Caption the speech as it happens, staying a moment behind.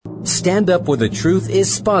Stand Up for the Truth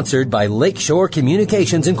is sponsored by Lakeshore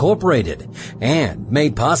Communications Incorporated and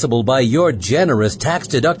made possible by your generous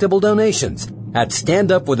tax-deductible donations at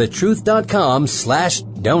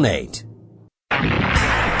standupforthetruth.com/donate.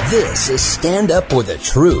 This is Stand Up for the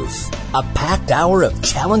Truth, a packed hour of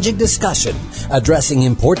challenging discussion addressing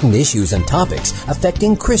important issues and topics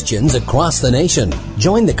affecting Christians across the nation.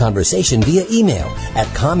 Join the conversation via email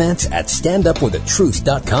at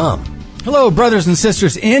comments@standupforthetruth.com. Hello, brothers and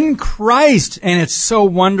sisters in Christ, and it's so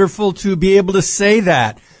wonderful to be able to say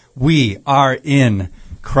that we are in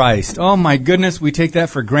Christ. Oh my goodness, we take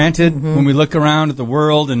that for granted when we look around at the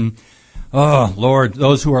world and, oh Lord,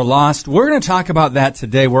 those who are lost. We're going to talk about that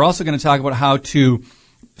today. We're also going to talk about how to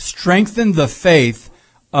strengthen the faith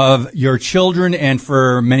of your children and,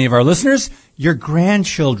 for many of our listeners, your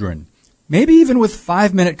grandchildren. Maybe even with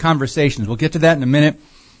 5-minute conversations. We'll get to that in a minute.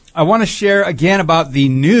 I want to share again about the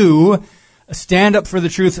new Stand Up for the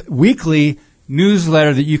Truth weekly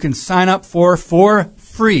newsletter that you can sign up for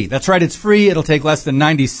free. That's right, it's free. It'll take less than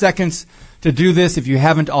 90 seconds to do this if you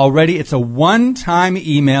haven't already. It's a one-time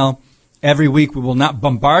email every week. We will not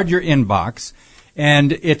bombard your inbox.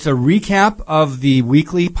 And it's a recap of the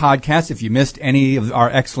weekly podcast. If you missed any of our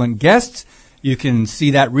excellent guests, you can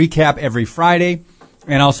see that recap every Friday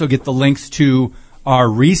and also get the links to our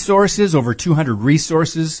resources, over 200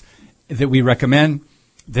 resources that we recommend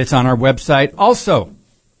that's on our website. Also,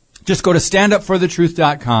 just go to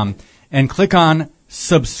standupforthetruth.com and click on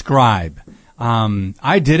subscribe.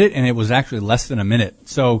 I did it, and it was actually less than a minute.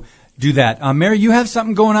 So do that. Mary, you have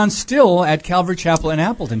something going on still at Calvary Chapel in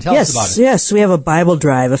Appleton. Tell us about it. Yes, we have a Bible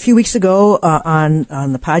drive. A few weeks ago on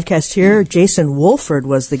the podcast here, Jason Wolford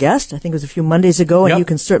was the guest. I think it was a few Mondays ago, and you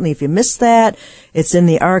can certainly, if you missed that, it's in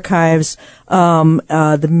the archives.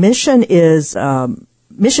 The mission is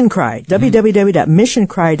Mission Cry,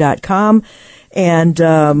 www.missioncry.com. And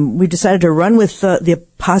we decided to run with the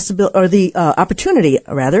opportunity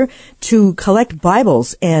to collect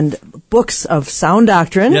Bibles and books of sound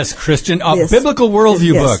doctrine. Yes, Christian, biblical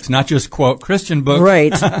worldview books, not just quote Christian books.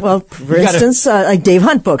 Right. Well, for instance, like Dave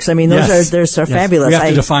Hunt books. I mean, those are fabulous. We have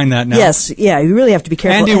to define that now. Yes, yeah, you really have to be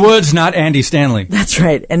careful. Andy Woods, not Andy Stanley. That's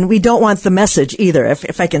right, and we don't want the message either.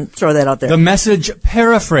 If I can throw that out there, the message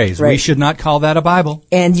paraphrase. Right. We should not call that a Bible.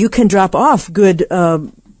 And you can drop off good.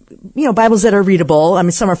 Bibles that are readable. I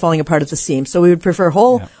mean, some are falling apart at the seams, so we would prefer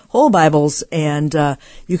whole Bibles, and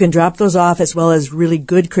you can drop those off, as well as really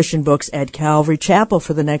good Christian books at Calvary Chapel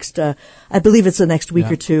for the next, I believe it's the next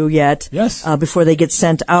week or two yet. Yes. Before they get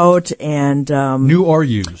sent out, and new or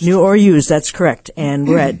used. New or used, that's correct. And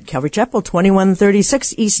we're at Calvary Chapel,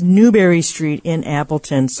 2136 East Newberry Street in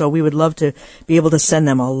Appleton. So we would love to be able to send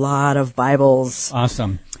them a lot of Bibles.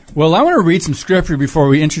 Awesome. Well, I want to read some scripture before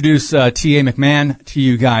we introduce T.A. McMahon to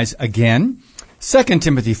you guys again. 2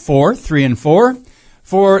 Timothy 4:3 and 4.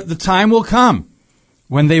 For the time will come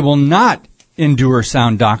when they will not endure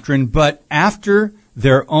sound doctrine, but after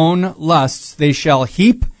their own lusts they shall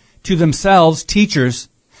heap to themselves teachers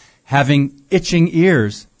having itching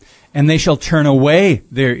ears, and they shall turn away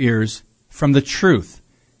their ears from the truth,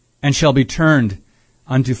 and shall be turned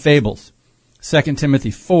unto fables. 2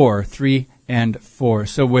 Timothy 4:3 and 4.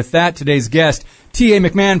 So with that, today's guest, T.A.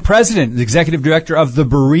 McMahon, President and Executive Director of the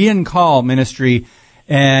Berean Call Ministry,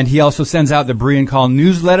 and he also sends out the Berean Call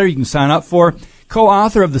newsletter you can sign up for,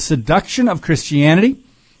 co-author of The Seduction of Christianity,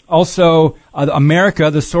 also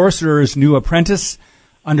America, the Sorcerer's New Apprentice,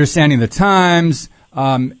 Understanding the Times,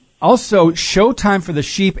 also Showtime for the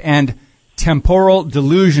Sheep and Temporal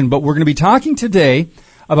Delusion. But we're going to be talking today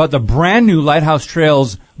about the brand new Lighthouse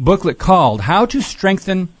Trails booklet called How to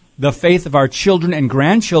Strengthen the Faith of Our Children and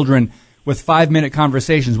Grandchildren with 5-minute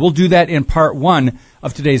conversations. We'll do that in part 1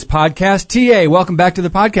 of today's podcast. T.A., welcome back to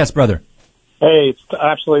the podcast, brother. Hey, it's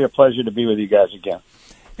absolutely a pleasure to be with you guys again.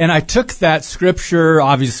 And I took that scripture,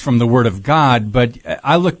 obviously, from the Word of God, but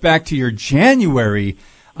I look back to your January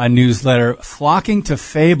newsletter, Flocking to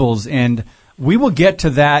Fables, and we will get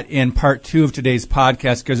to that in part 2 of today's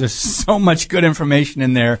podcast because there's so much good information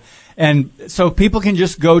in there. And so people can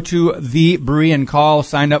just go to the Berean Call,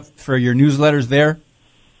 sign up for your newsletters there?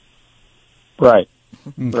 Right.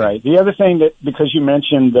 Okay. Right. The other thing that, because you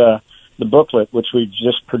mentioned the booklet, which we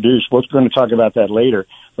just produced, we're going to talk about that later,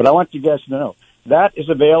 but I want you guys to know that is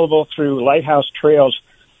available through Lighthouse Trails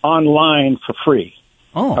online for free.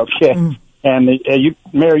 Oh. Okay. Mm. And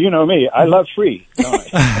Mary, you know me, I love free. No,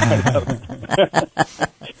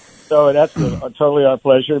 so that's totally our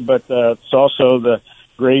pleasure, but it's also the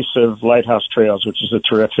grace of Lighthouse Trails, which is a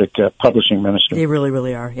terrific publishing ministry. They really,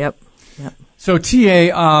 really are. Yep. So,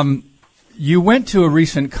 T.A., You went to a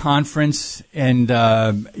recent conference, and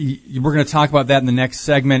we're going to talk about that in the next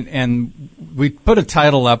segment. And we put a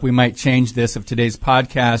title up. We might change this of today's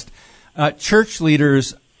podcast. Church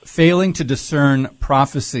leaders failing to discern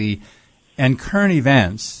prophecy and current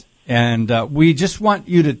events. And we just want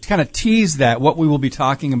you to kind of tease that, what we will be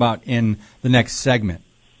talking about in the next segment.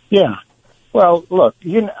 Yeah. Well, look,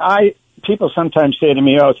 people sometimes say to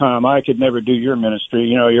me, "Oh, Tom, I could never do your ministry.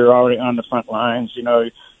 You know, you're already on the front lines. You know,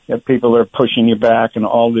 people are pushing you back and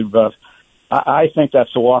all the above." I think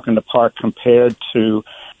that's a walk in the park compared to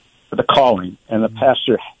the calling, and the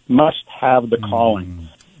pastor must have the calling.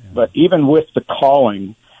 But even with the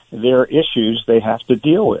calling, there are issues they have to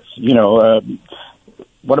deal with. You know,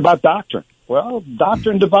 what about doctrine? Well,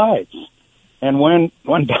 doctrine divides. And when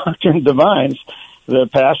doctrine divides, the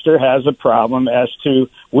pastor has a problem as to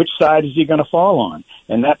which side is he going to fall on.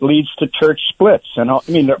 And that leads to church splits. And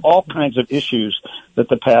there are all kinds of issues that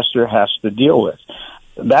the pastor has to deal with.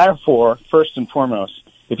 Therefore, first and foremost,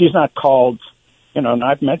 if he's not called, and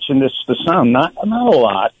I've mentioned this to some, not a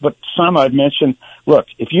lot, but some I've mentioned, look,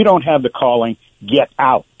 if you don't have the calling, get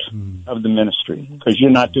out of the ministry, because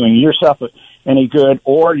you're not doing yourself any good,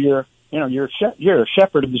 or you're a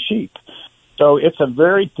shepherd of the sheep. So it's a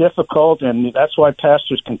very difficult, and that's why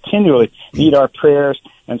pastors continually need our prayers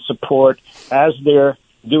and support as they're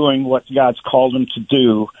doing what God's called them to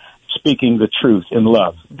do, speaking the truth in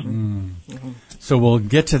love. So we'll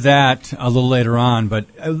get to that a little later on, but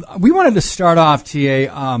we wanted to start off,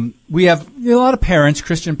 T.A. We have a lot of parents,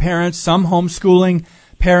 Christian parents, some homeschooling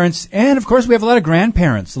parents, and of course we have a lot of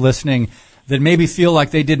grandparents listening that maybe feel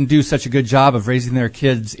like they didn't do such a good job of raising their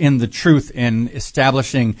kids in the truth and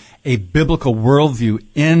establishing a biblical worldview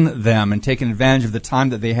in them and taking advantage of the time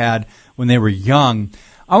that they had when they were young.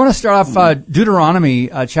 I want to start off, Deuteronomy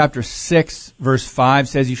chapter 6, verse 5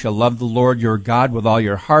 says, "You shall love the Lord your God with all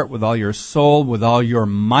your heart, with all your soul, with all your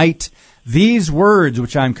might. These words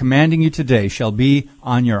which I am commanding you today shall be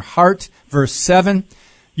on your heart." Verse 7,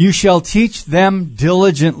 "You shall teach them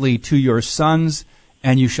diligently to your sons,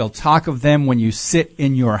 and you shall talk of them when you sit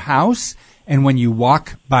in your house, and when you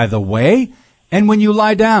walk by the way, and when you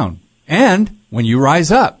lie down, and when you rise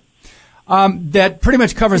up." That pretty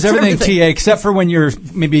much covers everything, T.A., except for when you're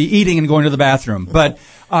maybe eating and going to the bathroom. But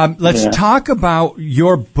let's talk about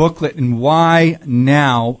your booklet and why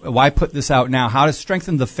put this out now, how to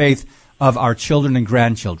strengthen the faith of our children and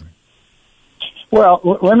grandchildren. Well,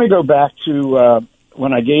 let me go back to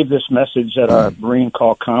when I gave this message at our Marine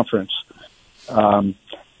Call conference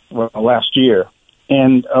last year.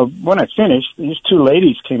 And when I finished, these two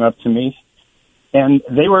ladies came up to me, and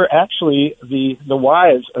they were actually the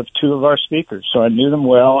wives of two of our speakers. So I knew them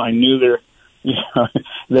well. I knew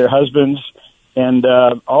their husbands, and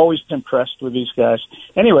always impressed with these guys.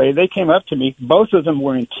 Anyway, they came up to me. Both of them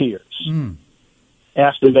were in tears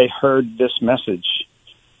after they heard this message.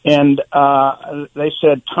 And they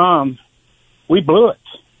said, "Tom, we blew it.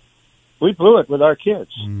 We blew it with our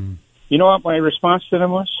kids." You know what my response to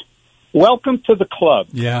them was? "Welcome to the club."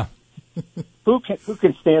 Yeah. Who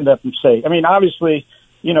can stand up and say? I mean, obviously,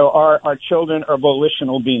 our children are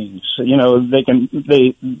volitional beings. They're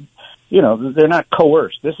not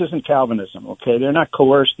coerced. This isn't Calvinism, okay? They're not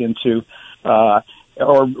coerced into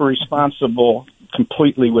or responsible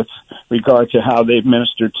completely with regard to how they've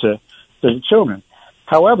ministered to the children.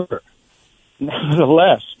 However,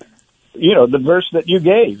 nevertheless, the verse that you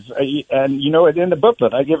gave, and in the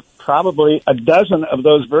booklet, I give probably a dozen of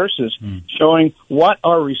those verses showing what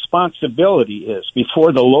our responsibility is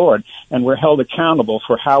before the Lord, and we're held accountable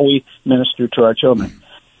for how we minister to our children.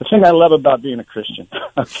 The thing I love about being a Christian,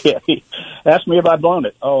 okay, ask me if I've blown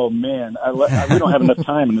it. Oh, man, we don't have enough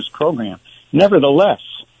time in this program. Nevertheless,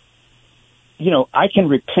 I can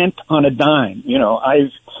repent on a dime.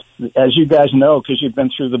 As you guys know, because you've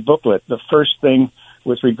been through the booklet, the first thing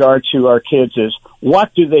with regard to our kids is,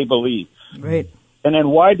 what do they believe? Right. And then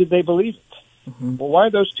why did they believe it? Well, why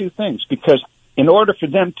those two things? Because in order for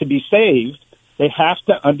them to be saved, they have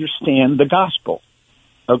to understand the gospel.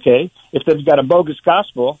 Okay? If they've got a bogus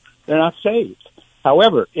gospel, they're not saved.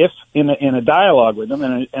 However, if in a dialogue with them,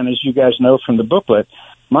 and as you guys know from the booklet,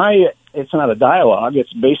 it's not a dialogue,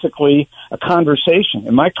 it's basically a conversation.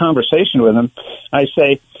 In my conversation with them, I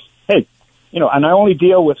say, hey, and I only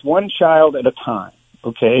deal with one child at a time.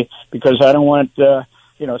 Okay, because I don't want,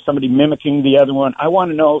 somebody mimicking the other one. I want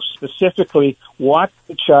to know specifically what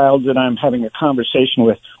the child that I'm having a conversation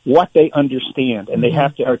with, what they understand, and they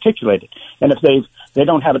have to articulate it. And if they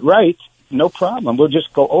don't have it right, no problem. We'll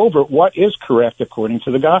just go over what is correct according to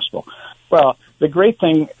the gospel. Well, the great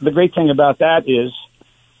thing about that is,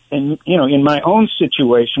 in my own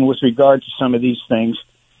situation with regard to some of these things,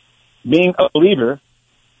 being a believer,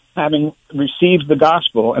 having received the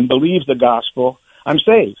gospel and believed the gospel, I'm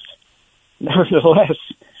saved. Nevertheless,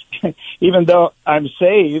 even though I'm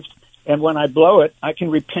saved, and when I blow it, I can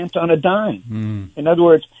repent on a dime. In other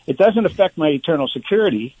words, it doesn't affect my eternal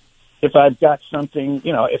security if I've got something,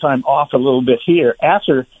 if I'm off a little bit here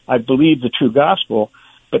after I've believed the true gospel,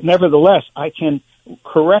 but nevertheless, I can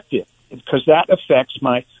correct it because that affects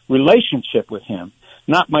my relationship with him,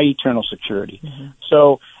 not my eternal security.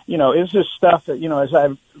 So, it's this stuff that, as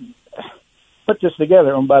I've put this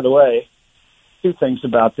together, and by the way, two things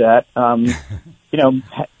about that.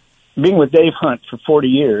 Being with Dave Hunt for 40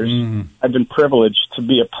 years, I've been privileged to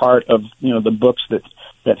be a part of, the books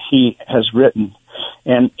that he has written.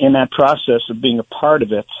 And in that process of being a part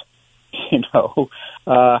of it,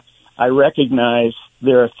 I recognize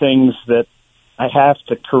there are things that I have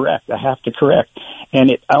to correct. And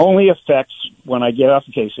it only affects when I get off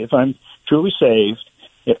the case. If I'm truly saved,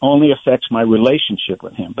 it only affects my relationship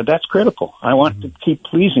with him. But that's critical. I want to keep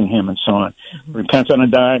pleasing him and so on. Repent on a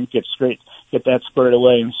dime, get that squared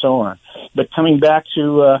away and so on. But coming back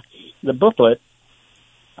to the booklet,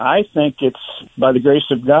 I think it's by the grace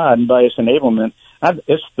of God and by his enablement,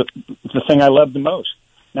 it's the thing I love the most.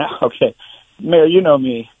 Now, okay, Mayor, you know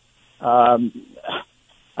me. I'm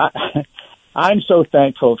so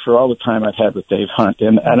thankful for all the time I've had with Dave Hunt,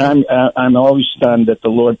 and I'm always stunned that the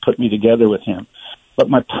Lord put me together with him. But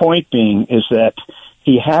my point being is that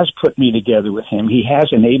he has put me together with him. He has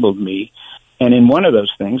enabled me, and in one of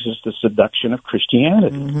those things is the seduction of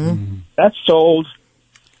Christianity. That sold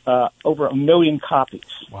over 1 million copies.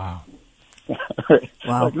 Wow.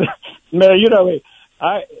 Wow. Mayor,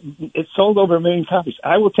 it sold over 1 million copies.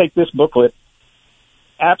 I will take this booklet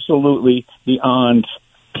absolutely beyond,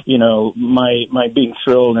 my being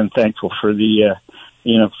thrilled and thankful for the,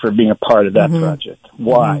 for being a part of that project.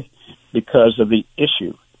 Why? Because of the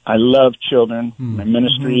issue. I love children, my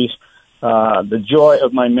ministries, the joy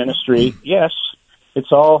of my ministry. Yes,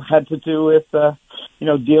 it's all had to do with,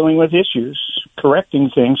 dealing with issues, correcting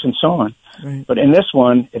things, and so on. Right. But in this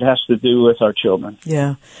one, it has to do with our children.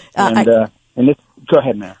 Yeah. Go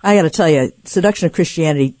ahead, Matt. I got to tell you, Seduction of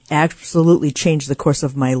Christianity absolutely changed the course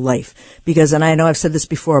of my life. Because, and I know I've said this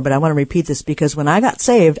before, but I want to repeat this, because when I got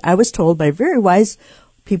saved, I was told by very wise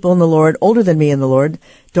people in the Lord, older than me in the Lord,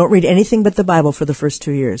 don't read anything but the Bible for the first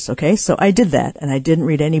 2 years, okay? So I did that, and I didn't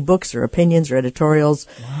read any books or opinions or editorials.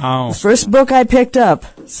 Wow. The first book I picked up,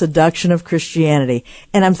 Seduction of Christianity,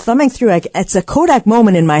 and I'm thumbing through, it's a Kodak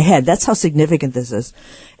moment in my head. That's how significant this is.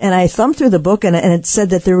 And I thumbed through the book, and it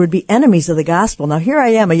said that there would be enemies of the gospel. Now, here I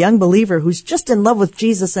am, a young believer who's just in love with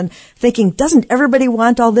Jesus and thinking, doesn't everybody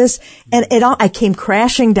want all this? And I came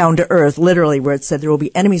crashing down to earth, literally, where it said there will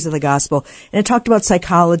be enemies of the gospel. And it talked about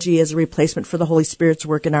psychology as a replacement for the Holy Spirit's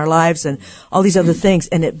work in our lives and all these other things.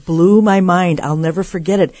 And it blew my mind. I'll never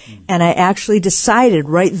forget it. And I actually decided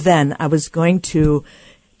right then I was going to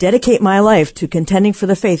dedicate my life to contending for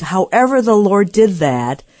the faith. However the Lord did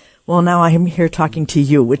that, well, now I'm here talking to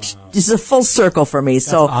you, which is a full circle for me.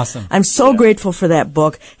 So awesome. I'm so grateful for that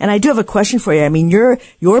book. And I do have a question for you. I mean,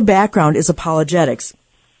 your background is apologetics.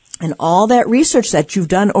 And all that research that you've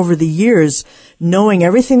done over the years, knowing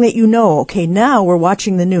everything that you know, okay, now we're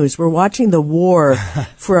watching the news. We're watching the war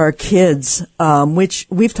for our kids, which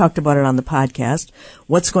we've talked about it on the podcast,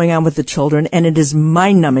 what's going on with the children, and it is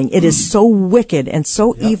mind-numbing. It is so wicked and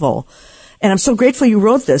so evil. And I'm so grateful you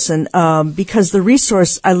wrote this, and because the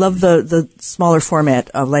resource, I love the smaller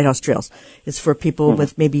format of Lighthouse Trails. It's for people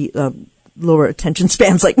with maybe lower attention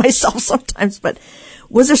spans like myself sometimes, but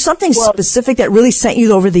was there something specific that really sent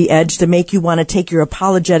you over the edge to make you want to take your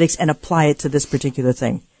apologetics and apply it to this particular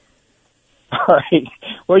thing? All right.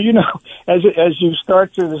 Well, as you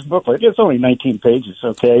start through this booklet, it's only 19 pages,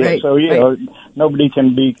 okay? Right, so, nobody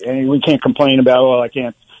can we can't complain about, well, I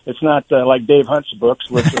can't. It's not like Dave Hunt's books,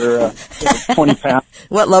 which are 20 pounds.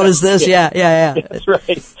 What load is this? Yeah.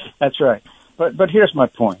 That's right. But here's my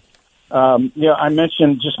point. I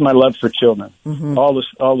mentioned just my love for children, all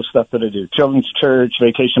the stuff that I do, children's church,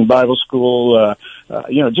 vacation Bible school,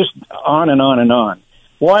 just on and on and on.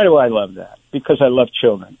 Why do I love that? Because I love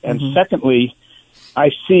children. And secondly, I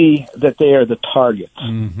see that they are the targets,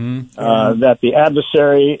 that the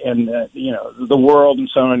adversary and, the world and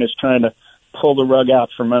so on is trying to pull the rug out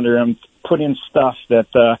from under them, put in stuff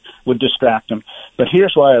that would distract them. But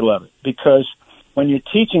here's why I love it, because when you're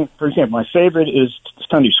teaching, for example, my favorite is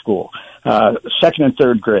Sunday school, second and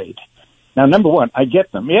third grade. Now, number one, I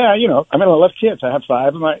get them. Yeah, I love kids. I have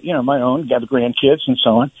 5 of my own, got grandkids and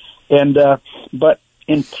so on. And, but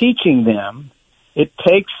in teaching them, it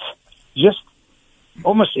takes just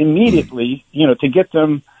almost immediately, to get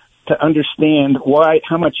them to understand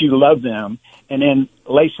how much you love them, and then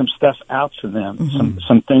lay some stuff out to them,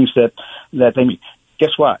 some things that they need.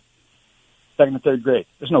 Guess what? Second and third grade,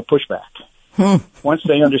 there's no pushback. Once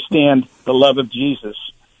they understand the love of Jesus,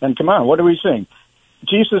 then come on, what are we saying?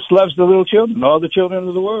 Jesus loves the little children, all the children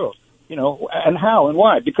of the world. And how and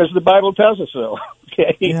why? Because the Bible tells us so.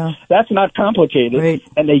 Okay, That's not complicated, right.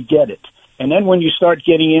 And they get it. And then when you start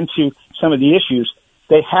getting into some of the issues,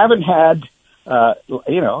 they haven't had,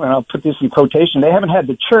 and I'll put this in quotation, they haven't had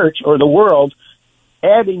the church or the world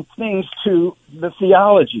adding things to the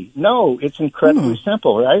theology. No, it's incredibly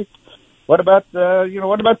simple, right? What about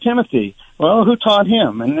Timothy? Well, who taught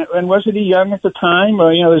him? And wasn't he young at the time?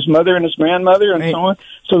 Or, his mother and his grandmother and so on.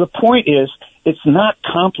 So the point is, it's not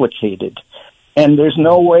complicated. And there's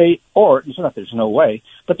no way, or it's not there's no way,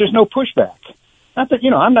 but there's no pushback. Not that,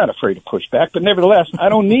 I'm not afraid of pushback, but nevertheless, I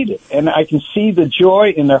don't need it. And I can see the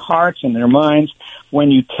joy in their hearts and their minds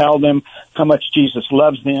when you tell them how much Jesus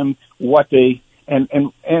loves them, what they, and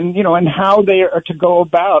how they are to go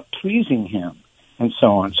about pleasing him and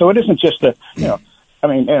so on. So it isn't just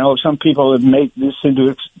some people have made this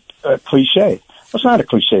into a cliche. Well, it's not a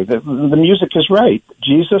cliche. The music is right.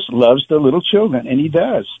 Jesus loves the little children, and he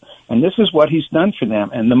does. And this is what he's done for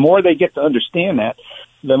them. And the more they get to understand that,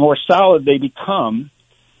 the more solid they become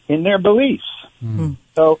in their beliefs. Mm-hmm.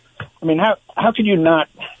 So, how can you not?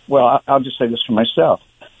 Well, I'll just say this for myself.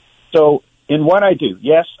 So, in what I do,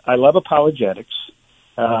 yes, I love apologetics,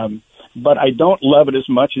 but I don't love it as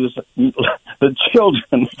much as the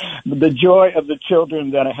children, the joy of the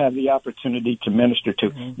children that I have the opportunity to minister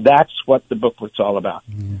to. Mm-hmm. That's what the booklet's all about.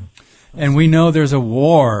 Yeah. And we know there's a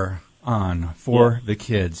war on for the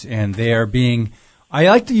kids, and they are being, I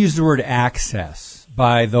like to use the word access,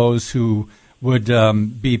 by those who would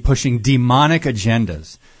be pushing demonic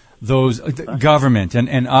agendas, those government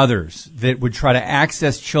and others that would try to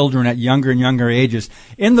access children at younger and younger ages.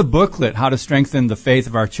 In the booklet, How to Strengthen the Faith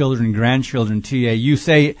of Our Children and Grandchildren, TA, you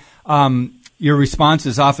say your response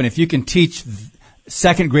is often, if you can teach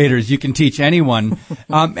second graders, you can teach anyone.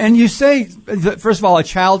 And you say, that, first of all, a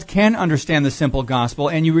child can understand the simple gospel,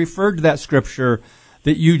 and you referred to that scripture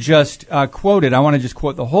that you just quoted. I want to just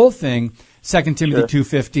quote the whole thing, 2 Timothy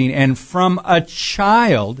 2:15. And from a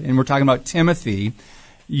child, and we're talking about Timothy,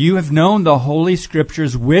 you have known the holy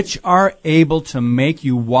scriptures, which are able to make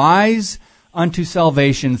you wise unto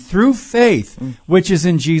salvation through faith, which is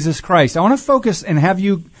in Jesus Christ. I want to focus and have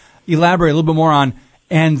you elaborate a little bit more on,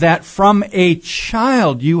 and that from a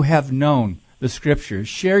child you have known the scriptures.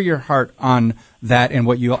 Share your heart on that and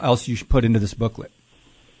what else you should put into this booklet.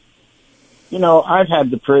 I've had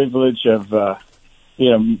the privilege of,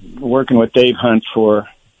 working with Dave Hunt for,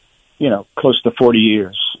 close to 40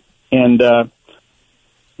 years. And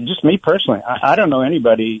just me personally, I don't know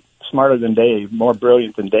anybody smarter than Dave, more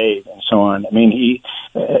brilliant than Dave, and so on. He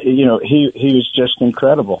was just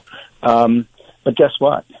incredible. But guess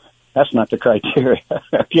what? That's not the criteria.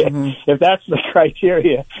 Okay? Mm-hmm. If that's the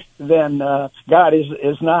criteria, then God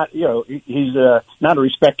is not, he's not a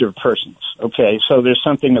respecter of persons. Okay, so there's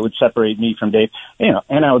something that would separate me from Dave.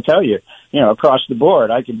 And I will tell you, across the board,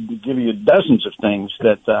 I could give you dozens of things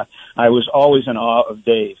that I was always in awe of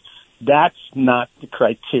Dave. That's not the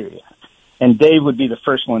criteria. And Dave would be the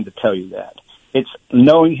first one to tell you that. It's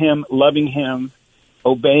knowing him, loving him,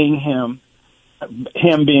 obeying him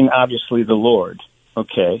being obviously the Lord.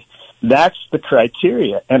 Okay? That's the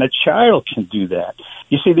criteria. And a child can do that.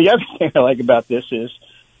 You see, the other thing I like about this is,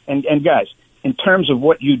 and guys, in terms of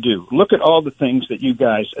what you do, look at all the things that you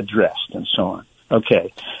guys addressed and so on.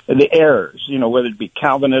 Okay. The errors, whether it be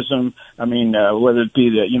Calvinism, whether it be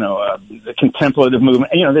the contemplative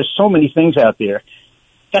movement, there's so many things out there.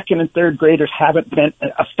 Second and third graders haven't been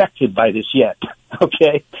affected by this yet.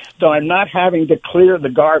 Okay. So I'm not having to clear the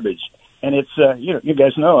garbage. And it's, you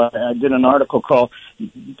guys know, I did an article called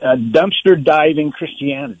Dumpster Diving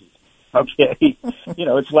Christianity. Okay.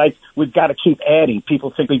 It's like we've got to keep adding.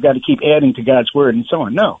 People think we've got to keep adding to God's word and so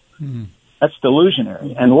on. No, that's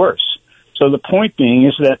delusionary and worse. So the point being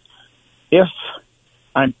is that if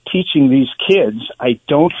I'm teaching these kids, I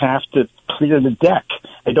don't have to clear the deck.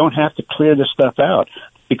 I don't have to clear this stuff out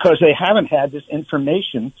because they haven't had this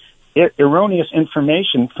information, erroneous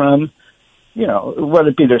information from, whether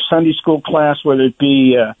it be their Sunday school class, whether it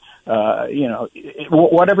be,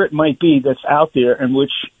 whatever it might be that's out there in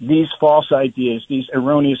which these false ideas, these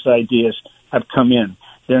erroneous ideas have come in.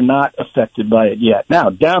 They're not affected by it yet. Now,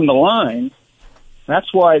 down the line,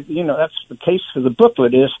 that's why, that's the case for the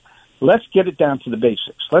booklet is let's get it down to the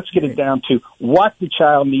basics. Let's get it down to what the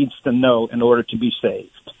child needs to know in order to be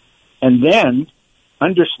saved. And then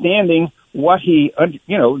understanding what he,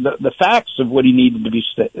 the facts of what he needed to be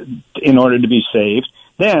in order to be saved,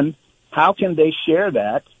 then how can they share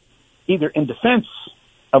that either in defense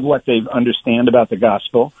of what they understand about the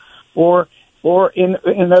gospel, or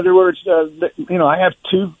in other words, I have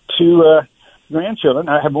two grandchildren.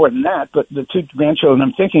 I have more than that, but the two grandchildren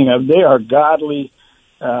I'm thinking of, they are godly.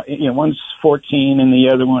 One's 14 and the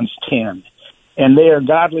other one's 10, and they are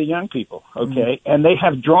godly young people. Okay, and they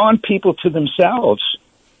have drawn people to themselves.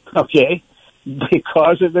 Okay,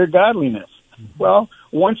 because of their godliness. Well,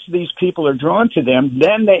 once these people are drawn to them,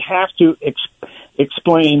 then they have to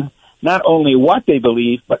explain not only what they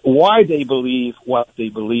believe, but why they believe what they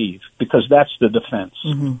believe, because that's the defense.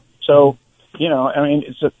 Mm-hmm. So,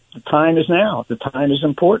 the time is now. The time is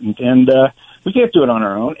important, and we can't do it on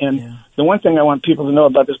our own. And the one thing I want people to know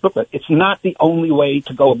about this booklet, it's not the only way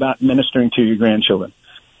to go about ministering to your grandchildren,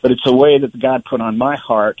 but it's a way that God put on my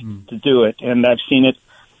heart to do it, and I've seen it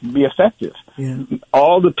be effective. Yeah.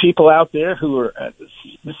 All the people out there who are,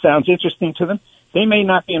 this sounds interesting to them, they may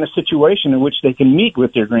not be in a situation in which they can meet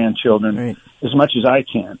with their grandchildren as much as I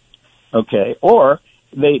can. Okay. Or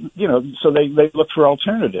they look for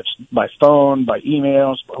alternatives by phone, by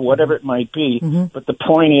emails, whatever it might be. Mm-hmm. But the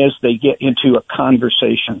point is they get into a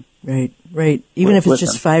conversation. Right. Even if it's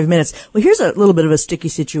just 5 minutes. Well, here's a little bit of a sticky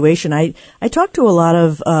situation. I talk to a lot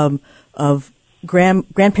of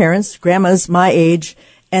grandparents, grandmas my age,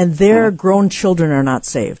 and their grown children are not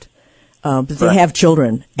saved. But they have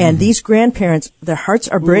children. And these grandparents, their hearts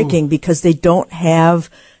are breaking because they don't have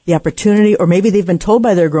the opportunity, or maybe they've been told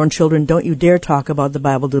by their grown children, don't you dare talk about the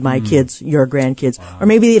Bible to my kids, your grandkids. Wow. Or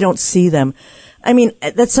maybe they don't see them. I mean,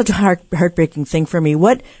 that's such a heartbreaking thing for me.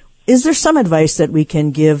 Is there some advice that we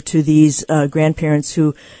can give to these grandparents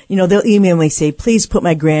who, they'll email me, say, please put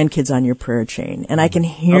my grandkids on your prayer chain, and I can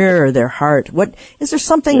hear their heart. Is there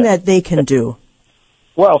something that they can do?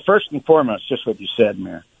 Well, first and foremost, just what you said,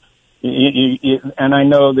 Mayor. And I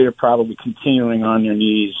know they're probably continuing on their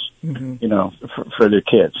knees, for their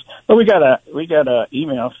kids. But we got a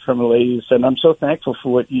email from a lady who said, "I'm so thankful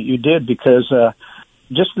for what you did because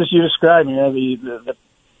just as you described,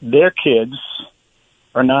 their kids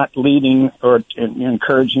are not leading or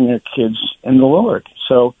encouraging their kids in the Lord."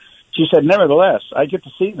 So she said, "Nevertheless, I get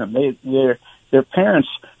to see them. Their parents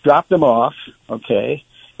drop them off, okay."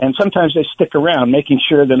 And sometimes they stick around, making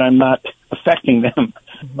sure that I'm not affecting them.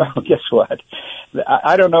 Well, guess what?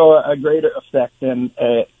 I don't know a greater effect than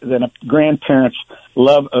a grandparent's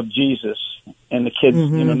love of Jesus and the kids.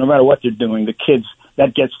 No matter what they're doing, the kids,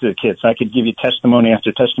 that gets to the kids. I could give you testimony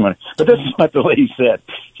after testimony, but this is what the lady said.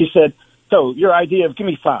 She said, "So your idea of give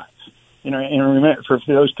me 5." And remember, for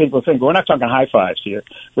those people who think, we're not talking high fives here.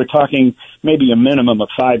 We're talking maybe a minimum of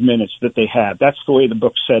 5 minutes that they have. That's the way the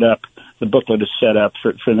book's set up. The booklet is set up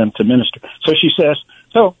for them to minister. So she says,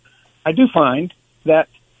 so I do find that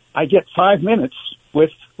I get 5 minutes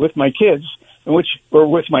with my kids, or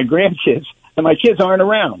with my grandkids, and my kids aren't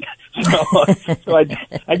around. So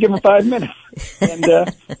I give them 5 minutes. And,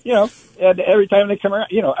 and every time they come around,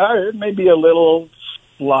 it may be a little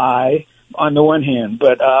sly on the one hand,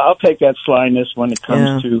 but I'll take that slyness when it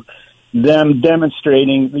comes to them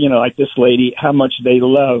demonstrating, like this lady, how much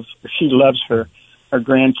she loves her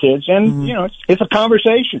grandkids, and it's a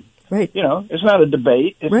conversation. Right. It's not a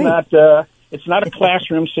debate. It's not a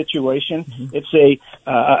classroom situation. It's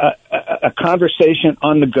a conversation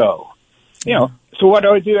on the go. So what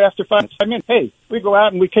do I do after 5 minutes? I mean, hey, we go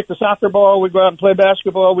out and we kick the soccer ball. We go out and play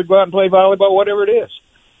basketball. We go out and play volleyball. Whatever it is.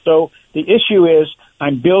 So the issue is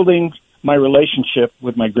I'm building my relationship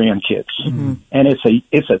with my grandkids, and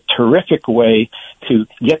it's a terrific way to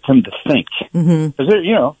get them to think. Because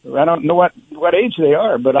I don't know what age they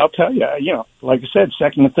are, but I'll tell you, like I said,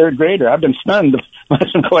 second and third grader, I've been stunned by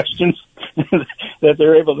some questions that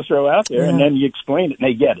they're able to throw out there, and then you explain it, and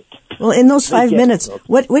they get it. Well, in those 5 minutes,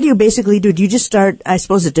 what do you basically do? Do you just start? I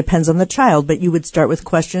suppose it depends on the child, but you would start with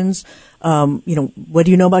questions. What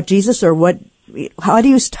do you know about Jesus, or what? How do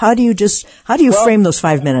you frame those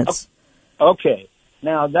 5 minutes? Okay.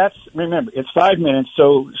 Now remember, it's 5 minutes,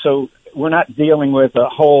 so we're not dealing with a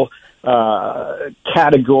whole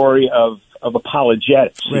category of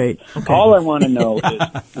apologetics. Right. Okay. All I want to know is,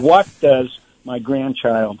 what does my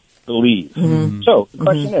grandchild believe? So the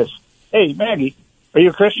question is, hey, Maggie, are you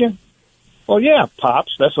a Christian? Well, yeah,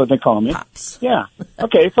 Pops. That's what they call me. Pops. Yeah.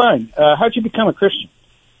 Okay, fine. How'd you become a Christian?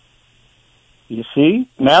 You see?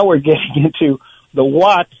 Now we're getting into the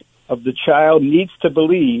what of the child needs to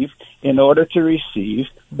believe in order to receive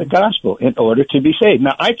the gospel, in order to be saved.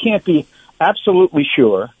 Now, I can't be absolutely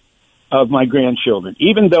sure of my grandchildren,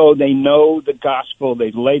 even though they know the gospel,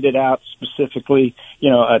 they've laid it out specifically,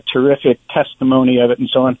 a terrific testimony of it and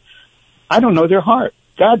so on. I don't know their heart.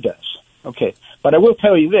 God does. Okay. But I will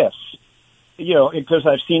tell you this, because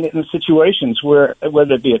I've seen it in situations where,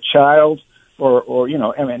 whether it be a child or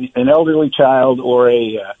an elderly child or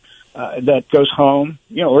that goes home,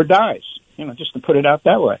 or dies, just to put it out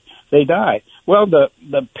that way. They die. Well, the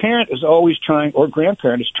parent is always trying, or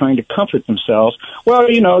grandparent is trying to comfort themselves. Well,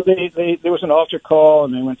 there was an altar call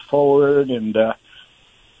and they went forward, and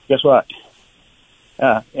guess what?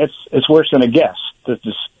 It's worse than a guess.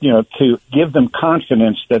 To give them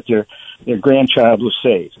confidence that their grandchild was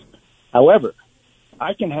saved. However,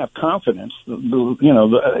 I can have confidence,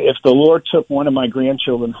 if the Lord took one of my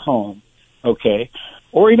grandchildren home, okay,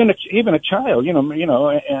 or even a child,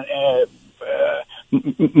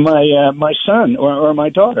 my son or my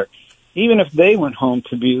daughter, even if they went home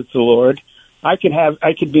to be with the Lord, I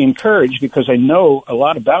could be encouraged because I know a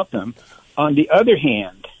lot about them. On the other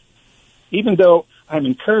hand, even though I'm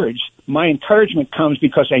encouraged, my encouragement comes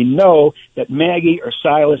because I know that Maggie or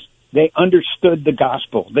Silas, they understood the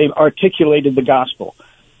gospel. They've articulated the gospel.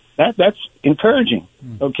 That's encouraging.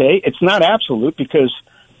 Okay, it's not absolute because,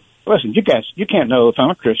 listen, you guys, you can't know if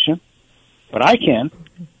I'm a Christian, but I can.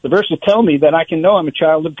 The verses tell me that I can know I'm a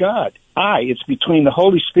child of God. It's between the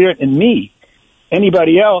Holy Spirit and me.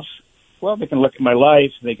 Anybody else, well, they can look at my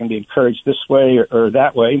life, they can be encouraged this way or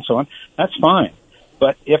that way, and so on. That's fine.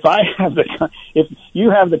 But if you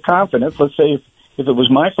have the confidence, let's say if it was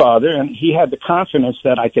my father and he had the confidence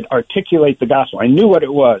that I could articulate the gospel, I knew what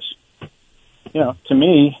it was. To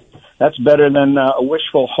me, that's better than a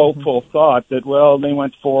wishful, hopeful thought that, well, they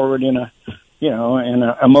went forward emotionally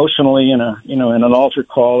in an altar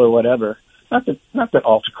call or whatever. Not that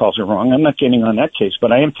altar calls are wrong. I'm not getting on that case,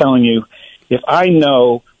 but I am telling you, if I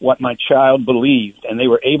know what my child believed and they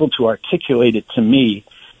were able to articulate it to me,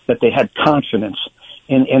 that they had confidence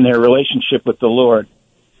in their relationship with the Lord,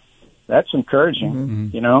 that's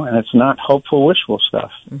encouraging, and it's not hopeful, wishful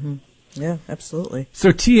stuff. Mm-hmm. Yeah, absolutely.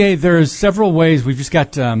 So, T.A., there's several ways. We've just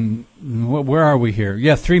got, where are we here?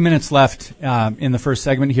 Yeah, 3 minutes left in the first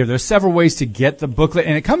segment here. There's several ways to get the booklet,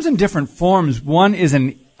 and it comes in different forms. One is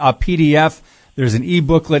a PDF, there's an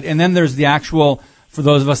e-booklet, and then there's the actual, for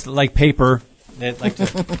those of us that like paper, that like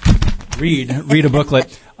to read a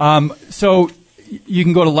booklet. So you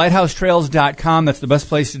can go to lighthousetrails.com. That's the best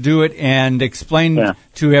place to do it, and explain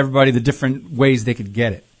to everybody the different ways they could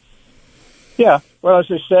get it. Yeah. Well,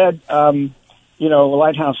 as I said,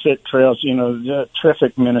 Lighthouse Trails,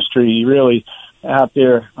 terrific ministry, really out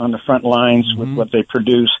there on the front lines with what they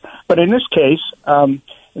produce. But in this case,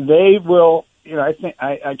 they will, I think,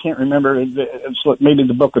 I can't remember, maybe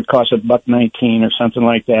the book would cost $1.19 or something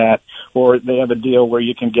like that, or they have a deal where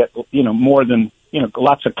you can get, more than,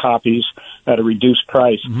 lots of copies at a reduced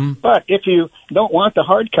price. Mm-hmm. But if you don't want the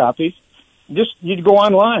hard copy, you go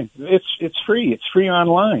online. It's free. It's free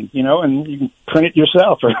online, and you can print it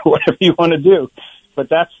yourself or whatever you want to do. But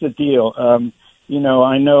that's the deal.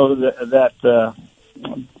 I know that the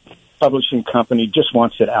publishing company just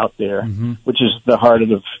wants it out there, which is the heart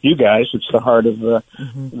of you guys. It's the heart of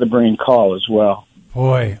the Brain Call as well.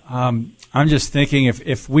 Boy, I'm just thinking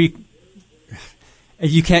if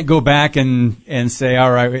you can't go back and say,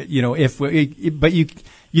 all right, but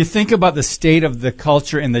you think about the state of the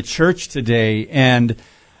culture in the church today, and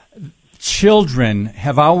children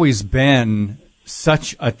have always been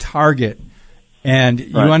such a target, and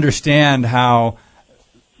you understand how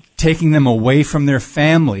taking them away from their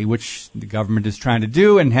family, which the government is trying to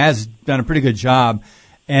do and has done a pretty good job,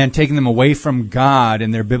 and taking them away from God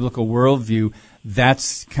and their biblical worldview,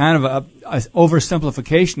 that's kind of a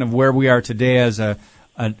oversimplification of where we are today as a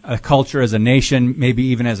culture, as a nation, maybe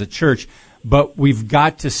even as a church. But we've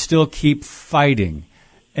got to still keep fighting.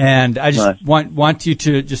 And I just want you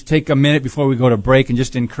to just take a minute before we go to break and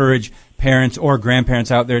just encourage parents or grandparents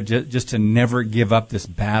out there just to never give up this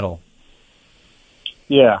battle.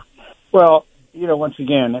 Yeah. Well, once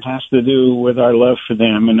again, it has to do with our love for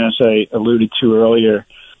them. And as I alluded to earlier,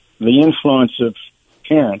 the influence of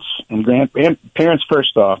parents and parents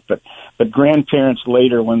first off, but grandparents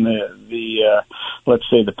later when the let's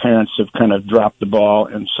say the parents have kind of dropped the ball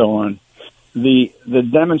and so on. The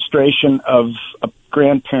demonstration of a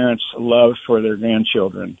grandparent's love for their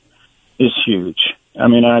grandchildren is huge. I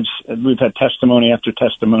mean, we've had testimony after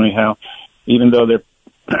testimony how even though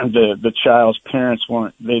the child's parents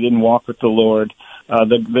they didn't walk with the Lord,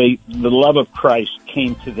 the love of Christ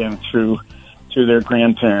came to them through their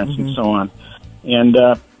grandparents and so on. And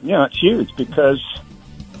it's huge because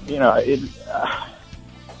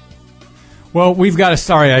well, we've got to,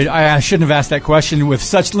 sorry, I shouldn't have asked that question with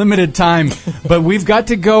such limited time, but we've got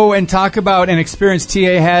to go and talk about an experience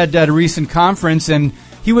T.A. had at a recent conference, and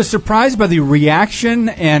he was surprised by the reaction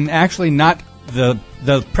and actually not the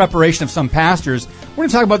preparation of some pastors. We're going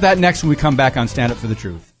to talk about that next when we come back on Stand Up for the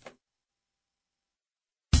Truth.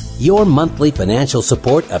 Your monthly financial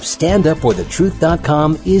support of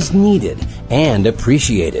StandUpForTheTruth.com is needed and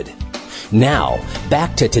appreciated. Now,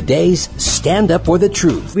 back to today's Stand Up for the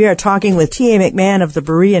Truth. We are talking with T.A. McMahon of the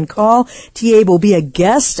Berean Call. T.A. will be a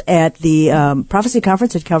guest at the Prophecy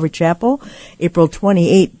Conference at Calvary Chapel, April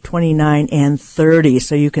 28, 29, and 30.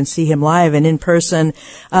 So you can see him live and in person.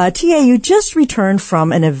 T.A., you just returned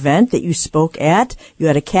from an event that you spoke at. You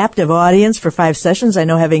had a captive audience for 5 sessions. I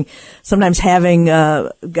know sometimes having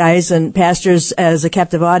guys and pastors as a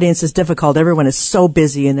captive audience is difficult. Everyone is so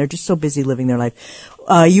busy, and they're just so busy living their life.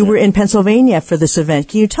 You were in Pennsylvania for this event.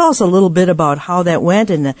 Can you tell us a little bit about how that went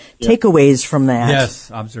and the takeaways from that?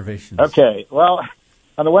 Yes, observations. Okay. Well,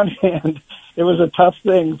 on the one hand, it was a tough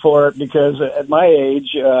thing because at my age,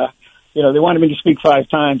 they wanted me to speak 5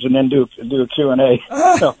 times and then do a Q&A.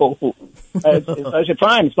 So I said,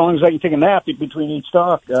 fine, as long as I can take a nap between each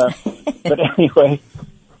talk. But anyway,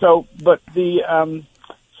 so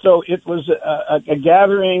it was a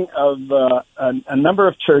gathering of a number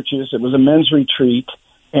of churches. It was a men's retreat,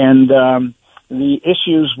 and the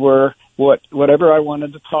issues were whatever I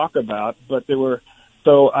wanted to talk about. But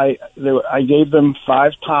I gave them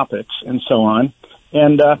 5 topics and so on.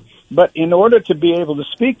 And but in order to be able to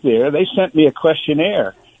speak there, they sent me a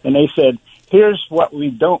questionnaire, and they said, "Here's what we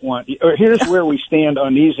don't want, or here's where we stand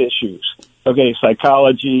on these issues." Okay,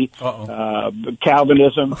 psychology,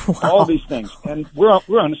 Calvinism, all these things, and we're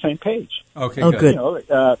on the same page. Okay, good.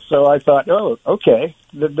 So I thought, okay,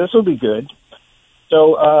 this will be good.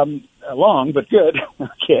 So long but good.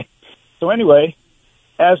 Okay. So anyway,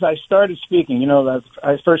 as I started speaking, the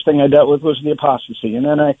first thing I dealt with was the apostasy, and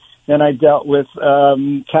then I dealt with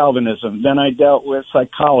Calvinism, then I dealt with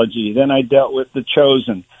psychology, then I dealt with the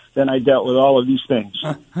chosen, then I dealt with all of these things.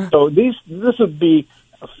 So this would be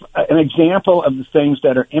an example of the things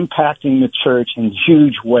that are impacting the church in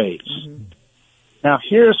huge ways. Mm-hmm. Now,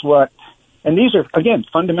 here's and these are, again,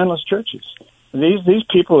 fundamentalist churches. These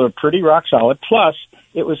people are pretty rock solid. Plus,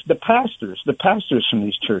 it was the pastors from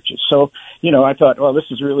these churches. So, I thought, well,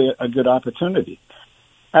 this is really a good opportunity.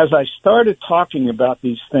 As I started talking about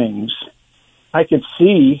these things, I could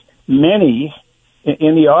see many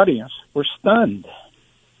in the audience were stunned.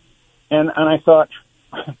 And I thought,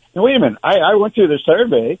 now, wait a minute. I went through the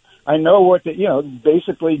survey. I know what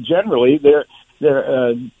basically, generally, their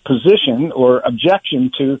position or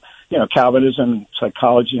objection to, Calvinism,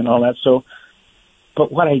 psychology, and all that. So,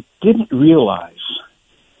 but what I didn't realize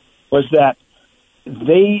was that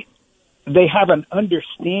they have an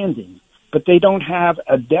understanding, but they don't have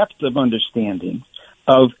a depth of understanding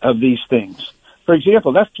of these things. For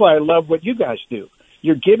example, that's why I love what you guys do.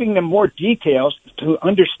 You're giving them more details to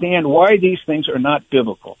understand why these things are not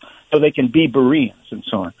biblical, so they can be Bereans and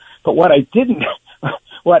so on. But what I didn't,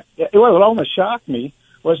 what almost shocked me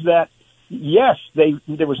was that, yes,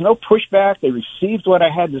 there was no pushback. They received what I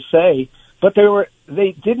had to say, but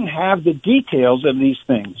they didn't have the details of these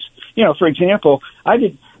things. For example,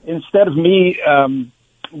 instead of me,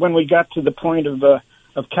 when we got to the point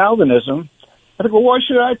of Calvinism, I said, well, why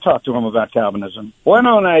should I talk to him about Calvinism? Why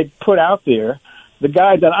don't I put out there the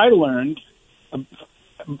guy that I learned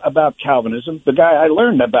about Calvinism, the guy I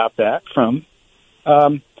learned about that from,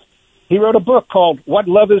 he wrote a book called What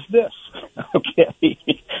Love Is This? Okay,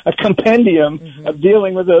 a compendium of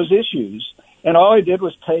dealing with those issues. And all I did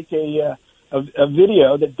was take a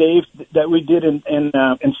video that we did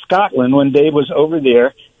in Scotland when Dave was over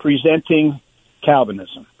there presenting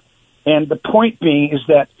Calvinism. And the point being is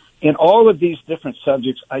that in all of these different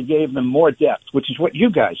subjects, I gave them more depth, which is what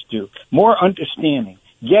you guys do. More understanding.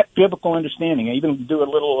 Get biblical understanding. I even do a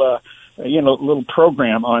little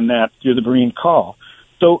program on that through the Berean Call.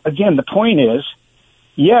 So again, the point is,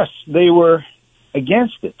 yes, they were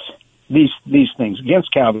against it, these things,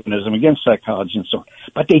 against Calvinism, against psychology and so on,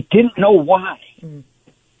 but they didn't know why. Mm.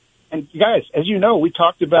 And guys, as you know, we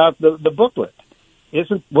talked about the booklet.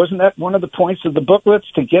 Wasn't that one of the points of the booklets,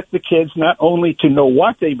 to get the kids not only to know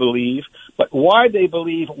what they believe, but why they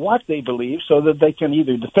believe what they believe, so that they can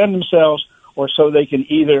either defend themselves or so they can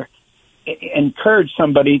either encourage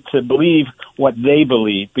somebody to believe what they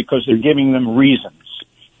believe, because they're giving them reasons.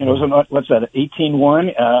 What's that,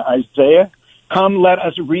 18:1, Isaiah? Come, let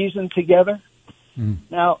us reason together. Mm.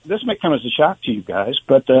 Now, this may come as a shock to you guys,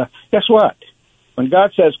 but guess what? When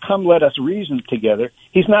God says, come, let us reason together,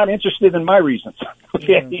 he's not interested in my reasons.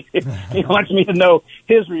 Okay? He wants me to know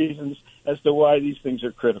his reasons as to why these things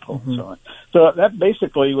are critical and so on. So that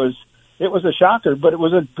basically was it was a shocker, but it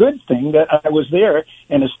was a good thing that I was there.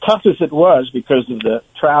 And as tough as it was because of the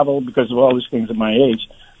travel, because of all these things at my age,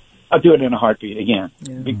 I'll do it in a heartbeat again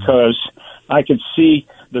because I could see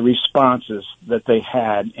the responses that they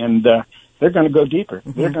had, and they're going to go deeper.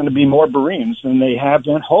 Mm-hmm. They're going to be more Bereans than they have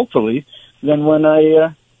been, hopefully, than when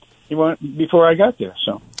before I got there.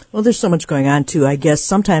 So. Well, there's so much going on, too. I guess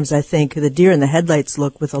sometimes I think the deer in the headlights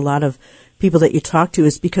look with a lot of people that you talk to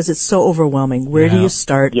is because it's so overwhelming. Where do you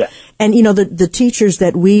start? Yeah. And, the teachers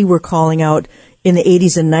that we were calling out in the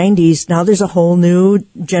 80s and 90s, now there's a whole new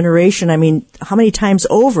generation. I mean, how many times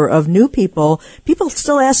over of new people? People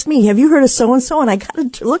still ask me, have you heard of so-and-so? And I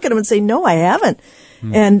got to look at them and say, no, I haven't.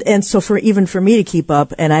 And so for me to keep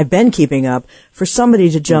up, and I've been keeping up, for somebody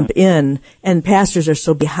to jump in, and pastors are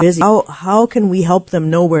so busy, how can we help them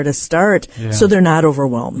know where to start so they're not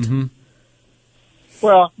overwhelmed? Mm-hmm.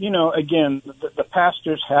 Well, again, the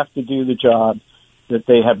pastors have to do the job that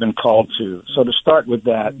they have been called to. So to start with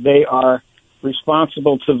that, they are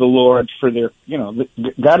responsible to the Lord for their,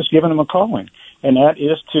 God has given them a calling, and that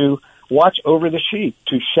is to watch over the sheep,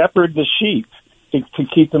 to shepherd the sheep, to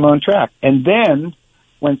keep them on track. And then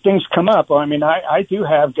when things come up, I do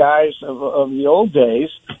have guys of the old days,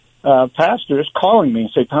 pastors calling me and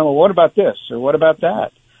say, Tom, well, what about this or what about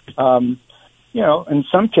that? In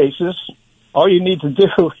some cases, all you need to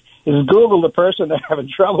do is Google the person they're having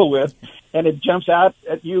trouble with, and it jumps out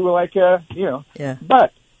at you like Yeah.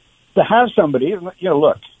 But to have somebody, look,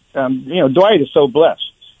 Dwight is so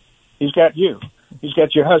blessed. He's got you. He's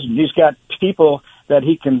got your husband. He's got people that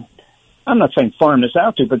he can, I'm not saying farm this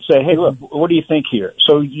out to, but say, hey, look, what do you think here?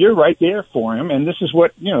 So you're right there for him, and this is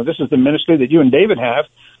what, this is the ministry that you and David have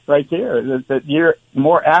right there, that you're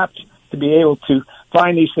more apt to be able to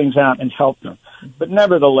find these things out and help them. But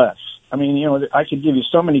nevertheless, I could give you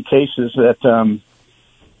so many cases that,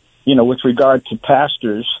 with regard to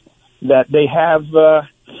pastors, that they have,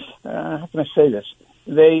 how can I say this?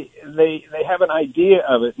 They have an idea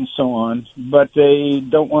of it and so on, but they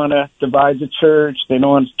don't want to divide the church. They don't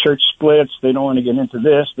want church splits. They don't want to get into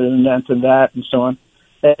this, then into that, and so on.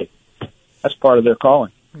 Hey, that's part of their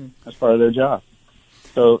calling. That's part of their job.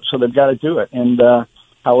 So they've got to do it, and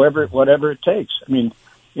whatever it takes.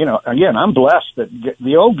 Again, I'm blessed that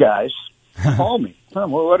the old guys call me. Well,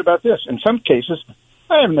 what about this? In some cases,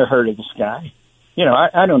 I haven't heard of this guy.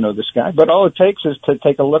 I don't know this guy, but all it takes is to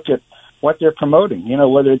take a look at what they're promoting,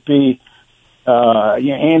 whether it be,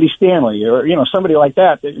 Andy Stanley or, somebody like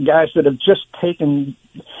that, guys that have just taken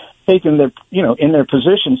their, in their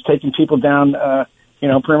positions, taking people down,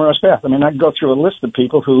 primrose path. I can go through a list of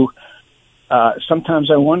people who,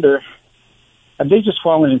 sometimes I wonder, have they just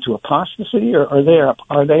fallen into apostasy or are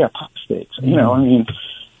they apostates? Mm-hmm.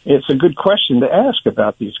 It's a good question to ask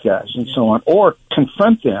about these guys and so on, or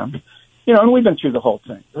confront them. And we've been through the whole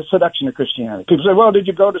thing, the seduction of Christianity. People say, well, did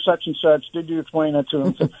you go to such and such? Did you explain that to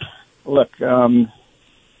them? So, look,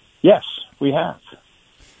 yes, we have.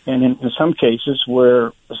 And in some cases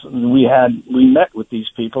where we met with these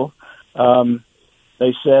people,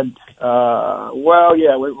 they said, well,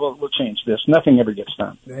 yeah, we'll change this. Nothing ever gets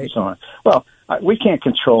done, right. And so on. Well, we can't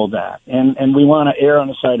control that. And we want to err on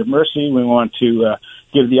the side of mercy. We want to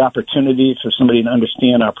give the opportunity for somebody to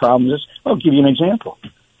understand our problems. I'll give you an example.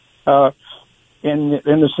 In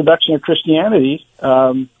the seduction of Christianity,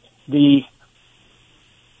 the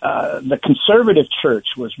conservative church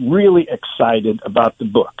was really excited about the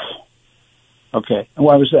book. Okay, and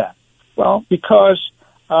why was that? Well, because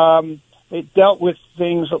it dealt with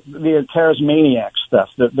things, the charismaniac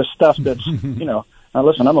stuff, the stuff that's, now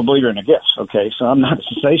listen, I'm a believer in the gifts, okay, so I'm not a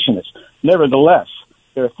cessationist. Nevertheless,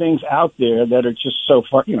 there are things out there that are just so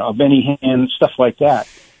far, Benny Hinn, stuff like that.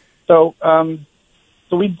 So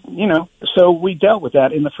we dealt with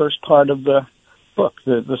that in the first part of the book,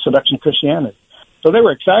 the seduction of Christianity. So they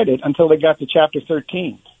were excited until they got to chapter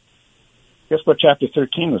 13. Guess what chapter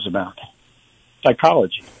 13 was about?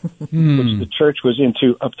 Psychology, which the church was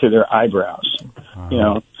into up to their eyebrows.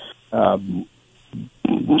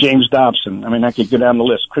 James Dobson. I could go down the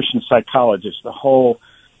list. Christian psychologist. The whole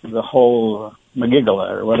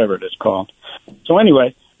Magigala or whatever it is called. So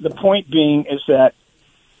anyway, the point being is that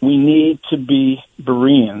we need to be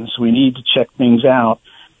Bereans. We need to check things out.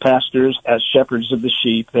 Pastors, as shepherds of the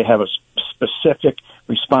sheep, they have a specific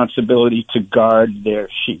responsibility to guard their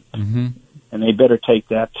sheep. Mm-hmm. And they better take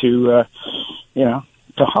that to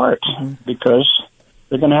heart, because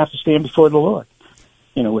they're going to have to stand before the Lord.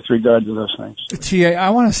 with regard to those things. T.A., I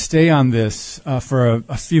want to stay on this for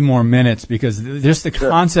a few more minutes, because there's the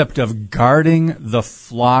concept of guarding the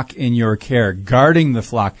flock in your care, guarding the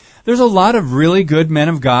flock. There's a lot of really good men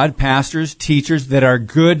of God, pastors, teachers that are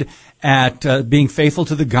good at being faithful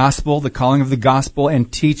to the gospel, the calling of the gospel,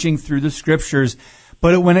 and teaching through the scriptures.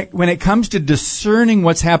 But when it comes to discerning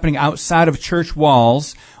what's happening outside of church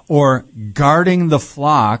walls or guarding the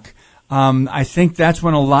flock, I think that's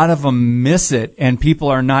when a lot of them miss it, and people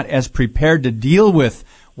are not as prepared to deal with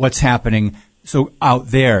what's happening out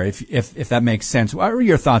there, if that makes sense. What are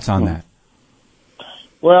your thoughts on that?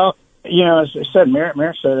 Well, as I said, Mayor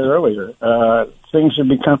said it earlier, things have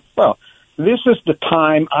become, this is the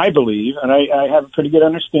time, I believe, and I have a pretty good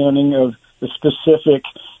understanding of the specific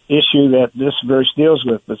issue that this verse deals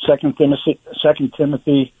with, but 2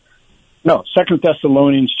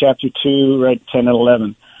 Thessalonians chapter 2, right, 10 and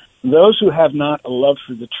 11. Those who have not a love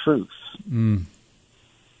for the truth,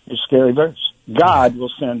 a scary verse. God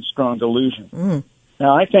will send strong delusion.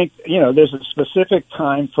 Now, I think, there's a specific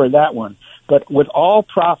time for that one, but with all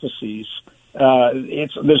prophecies,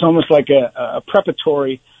 there's almost like a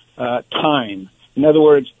preparatory time. In other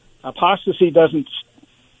words, apostasy doesn't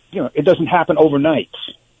happen overnight.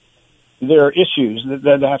 There are issues that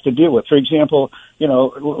they have to deal with. For example,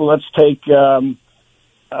 let's take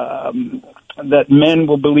that men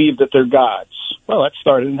will believe that they're gods. Well, that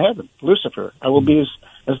started in heaven. Lucifer, I will be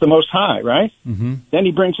as the Most High, right? Mm-hmm. Then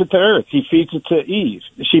he brings it to earth. He feeds it to Eve.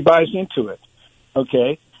 She buys into it.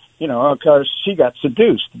 Okay? Of course, she got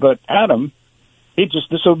seduced. But Adam, he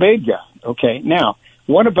just disobeyed God. Okay? Now,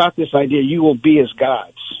 what about this idea you will be as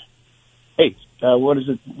gods? Hey, what is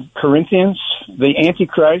it? Corinthians, the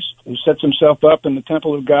Antichrist, who sets himself up in the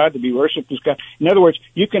temple of God to be worshipped as God. In other words,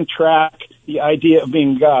 you can track the idea of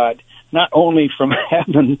being God not only from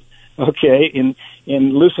heaven, okay, in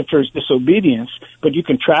Lucifer's disobedience, but you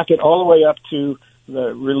can track it all the way up to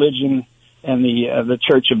the religion and the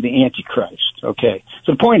church of the Antichrist. Okay,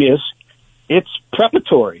 so the point is, it's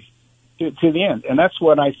preparatory to the end, and that's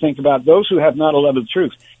what I think about those who have not a love of the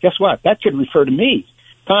truth. Guess what? That could refer to me.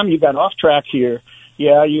 Tom, you got off track here.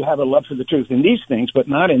 Yeah, you have a love for the truth in these things, but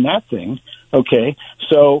not in that thing. Okay,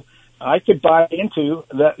 so I could buy into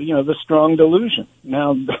that, the strong delusion.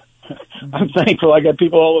 Now, I'm thankful I got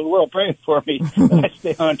people all over the world praying for me that I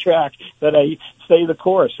stay on track, that I stay the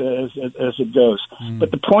course as it goes.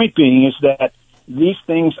 But the point being is that these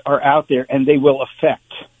things are out there, and they will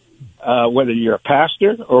affect whether you're a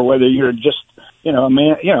pastor or whether you're just a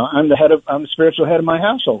man. I'm the spiritual head of my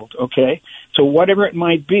household. Okay, so whatever it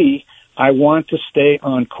might be, I want to stay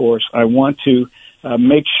on course. I want to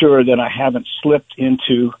make sure that I haven't slipped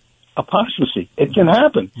into apostasy. It can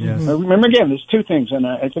happen. Yes. Remember, again, there's two things, and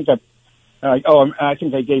I think I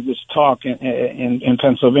think I gave this talk in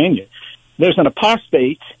Pennsylvania. There's an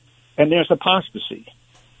apostate, and there's apostasy.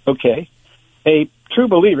 Okay, a true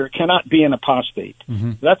believer cannot be an apostate.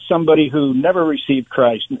 Mm-hmm. That's somebody who never received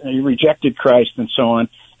Christ, rejected Christ, and so on,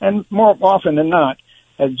 and more often than not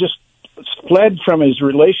has just fled from his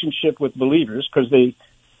relationship with believers because they,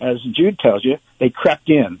 as Jude tells you, they crept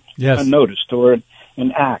in unnoticed, or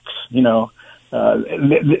in Acts,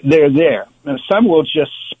 they're there. And some will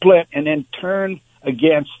just split and then turn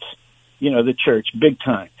against, the church big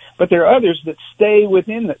time. But there are others that stay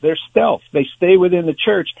within their stealth. They stay within the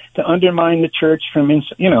church to undermine the church from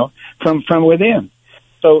within.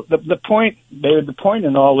 So the point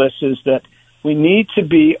in all this is that we need to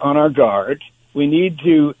be on our guard. We need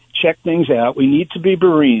to check things out. We need to be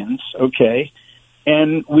Bereans, okay?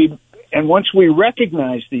 And once we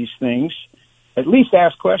recognize these things, at least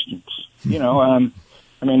ask questions.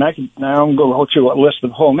 I can now go through a list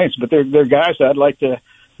of whole names, but they're guys I'd like to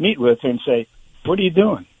meet with and say, "What are you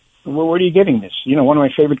doing? Where are you getting this?" One of my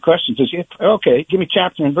favorite questions is, "Okay, give me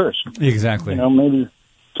chapter and verse." Exactly. Maybe at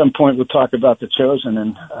some point we'll talk about the chosen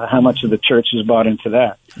and how much of the church is bought into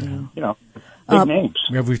that. Yeah. Big names.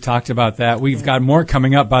 We've talked about that. We've got more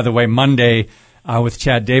coming up, by the way, Monday with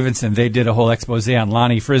Chad Davidson. They did a whole expose on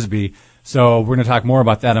Lonnie Frisbee. So we're going to talk more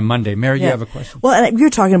about that on Monday. Mary, you have a question? Well, and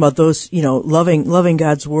you're talking about those, loving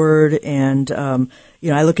God's word, and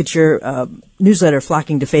I look at your newsletter,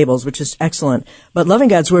 Flocking to Fables, which is excellent. But loving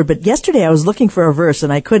God's word. But yesterday I was looking for a verse,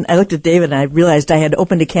 and I looked at David, and I realized I had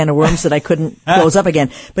opened a can of worms that I couldn't close up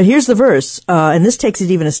again. But here's the verse, and this takes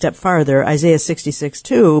it even a step farther. Isaiah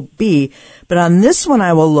 66:2b. But on this one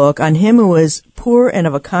I will look, on him who is poor and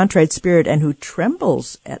of a contrite spirit, and who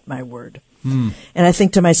trembles at my word. And I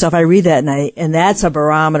think to myself, I read that, and that's a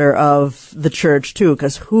barometer of the church too,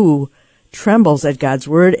 because who trembles at God's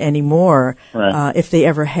word anymore, Right. if they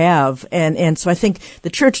ever have. And so I think the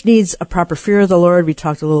church needs a proper fear of the Lord. We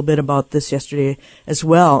talked a little bit about this yesterday as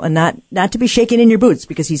well, and not to be shaken in your boots,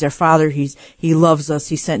 because He's our Father, He loves us,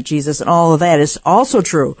 He sent Jesus, and all of that is also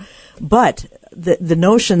true. But the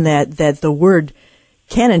notion that the word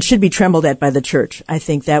can and should be trembled at by the church, I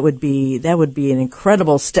think that would be an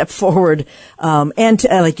incredible step forward, and to,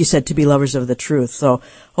 like you said, to be lovers of the truth. So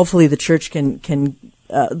hopefully the church can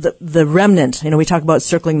the remnant, we talk about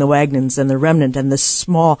circling the wagons and the remnant and the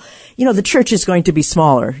small, the church is going to be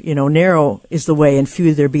smaller, narrow is the way and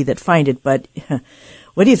few there be that find it. But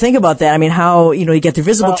what do you think about that? I mean, how, you get the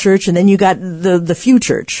visible church and then you got the few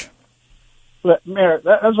church. Mayor,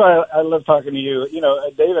 that's why I love talking to you.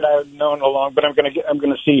 David, I've known along, but I'm going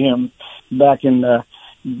to see him back in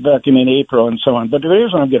April and so on. But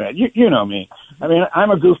here's what I'm getting at. You know me. I mean,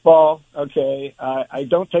 I'm a goofball. Okay, I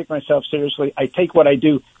don't take myself seriously. I take what I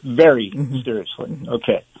do very seriously.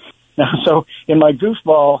 Okay. Now, so in my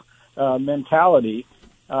goofball mentality,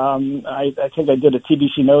 I think I did a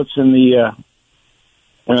TBC notes in the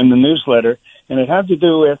newsletter, and it had to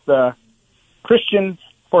do with Christian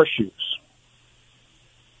horseshoes.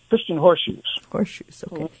 Christian horseshoes. Horseshoes,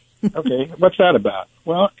 okay. Okay, what's that about?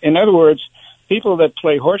 Well, in other words, people that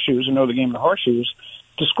play horseshoes and know the game of horseshoes,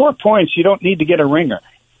 to score points, you don't need to get a ringer,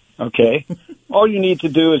 okay? All you need to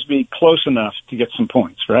do is be close enough to get some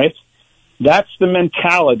points, right? That's the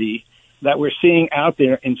mentality that we're seeing out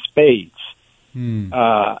there in spades.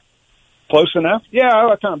 Close enough?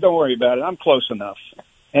 Yeah, Tom, don't worry about it. I'm close enough.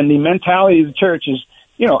 And the mentality of the church is,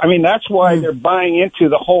 that's why they're buying into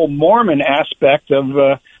the whole Mormon aspect of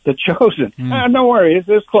the chosen. Don't worry,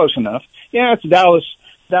 it's close enough. Yeah, it's Dallas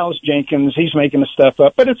Jenkins. He's making the stuff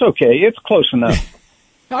up, but it's okay. It's close enough.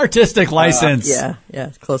 Artistic license. Yeah,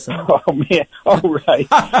 it's close enough. Oh man! Oh right.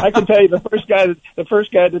 I can tell you the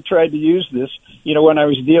first guy that tried to use this. When I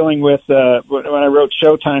was dealing with when I wrote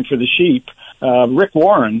Showtime for the Sheep, Rick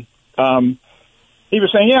Warren. He was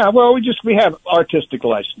saying, "Yeah, well, we have artistic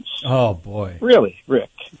license." Oh boy! Really, Rick?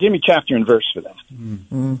 Give me chapter and verse for that.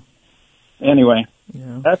 Anyway,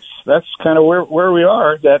 that's kind of where we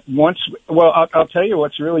are. That I'll tell you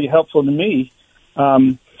what's really helpful to me.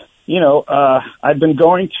 I've been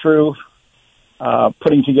going through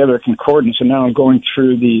putting together a concordance, and now I'm going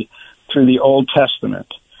through the Old Testament.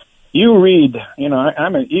 You read,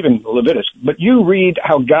 I'm even Leviticus, but you read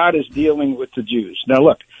how God is dealing with the Jews. Now,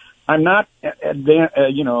 look, I'm not,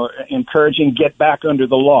 encouraging get back under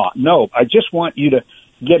the law. No, I just want you to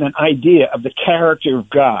get an idea of the character of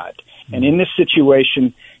God, and in this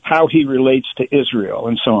situation, how He relates to Israel,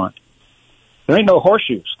 and so on. There ain't no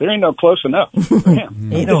horseshoes. There ain't no close enough for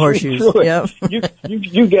Him. Ain't no horseshoes. Yep.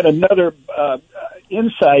 You get another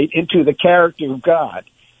insight into the character of God.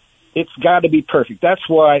 It's got to be perfect. That's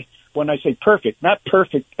why when I say perfect, not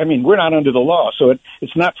perfect, I mean, we're not under the law, so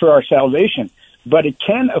it's not for our salvation, but it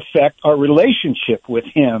can affect our relationship with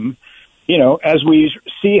Him, as we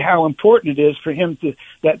see how important it is for Him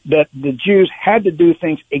that the Jews had to do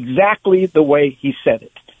things exactly the way He said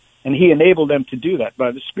it. And He enabled them to do that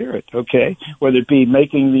by the Spirit, okay? Whether it be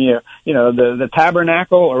making the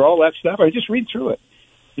tabernacle or all that stuff. I just read through it.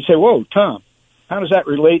 You say, whoa, Tom, how does that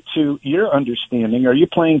relate to your understanding? Are you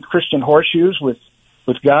playing Christian horseshoes with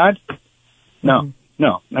God? No.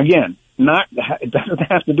 Again, it doesn't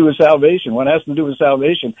have to do with salvation. What has to do with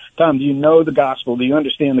salvation? Tom, do you know the gospel? Do you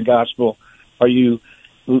understand the gospel? Are you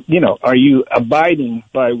abiding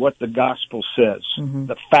by what the gospel says?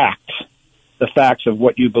 The facts of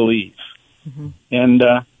what you believe. And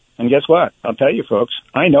guess what? I'll tell you, folks,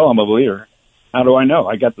 I know I'm a believer. How do I know?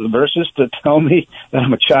 I got the verses to tell me that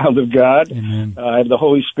I'm a child of God. I have the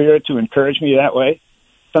Holy Spirit to encourage me that way.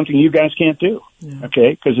 Something you guys can't do,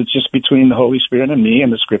 okay? Because it's just between the Holy Spirit and me,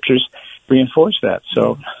 and the Scriptures reinforce that.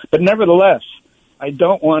 So, but nevertheless, I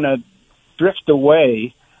don't want to drift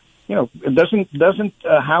away. It doesn't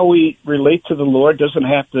how we relate to the Lord doesn't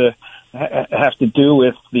have to do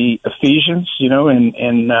with the Ephesians,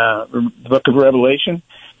 in the book of Revelation,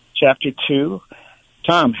 chapter 2.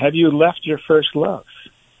 Tom, have you left your first love?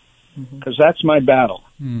 Because that's my battle.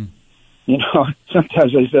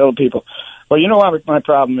 Sometimes I tell people, well, you know what my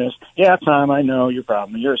problem is? Yeah, Tom, I know your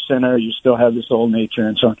problem. You're a sinner. You still have this old nature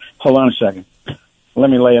and so on. Hold on a second. Let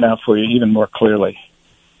me lay it out for you even more clearly.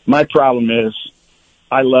 My problem is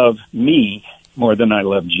I love me more than I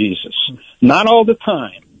love Jesus. Not all the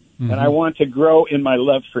time. And I want to grow in my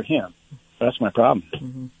love for Him. That's my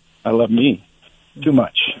problem. I love me too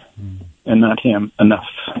much and not Him enough,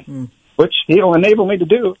 which He'll enable me to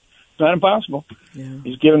do. It's not impossible.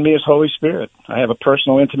 He's given me His Holy Spirit. I have a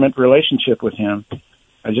personal, intimate relationship with Him.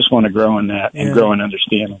 I just want to grow in that and grow in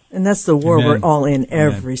understanding. And that's the war Amen. we're all in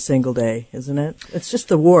every single day, isn't it? It's just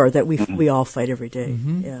the war that we all fight every day.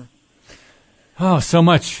 Mm-hmm. Yeah. Oh, so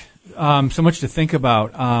much to think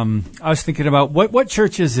about. I was thinking about what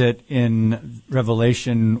church is it in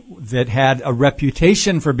Revelation that had a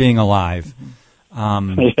reputation for being alive?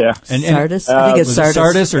 Yeah. Sardis? I think it's was Sardis. it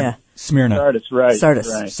Sardis or Yeah. Smyrna? Sardis, right. Sardis.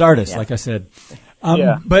 Right. Sardis, Yeah. like I said.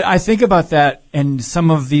 Yeah. But I think about that and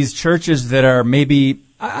some of these churches that are maybe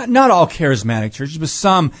not all charismatic churches, but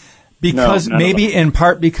some, because No, none of maybe them. in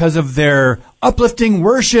part because of their uplifting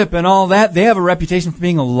worship and all that, they have a reputation for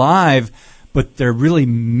being alive, but they're really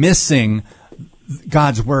missing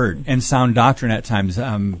God's word and sound doctrine at times.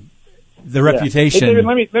 The reputation Hey,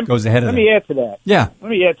 David, goes ahead of Let them. me add to that. Yeah.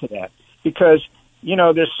 Let me add to that because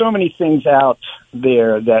there's so many things out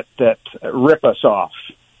there that rip us off,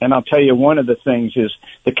 and I'll tell you one of the things is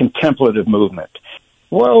the contemplative movement.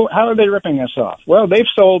 Well, how are they ripping us off? Well, they've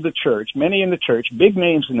sold the church, many in the church, big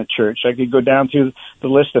names in the church. I could go down through the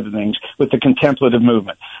list of things with the contemplative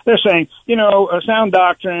movement. They're saying, a sound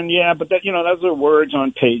doctrine, yeah, but that, those are words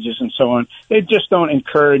on pages and so on. They just don't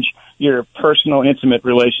encourage your personal, intimate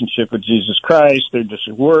relationship with Jesus Christ. They're just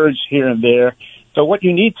words here and there. So what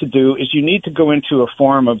you need to do is you need to go into a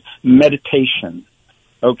form of meditation.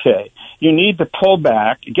 Okay. You need to pull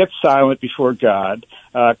back, get silent before God,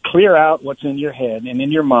 clear out what's in your head and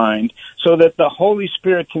in your mind so that the Holy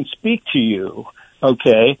Spirit can speak to you,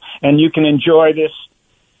 okay, and you can enjoy this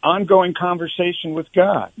ongoing conversation with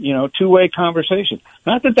God, two-way conversation.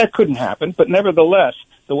 Not that couldn't happen, but nevertheless,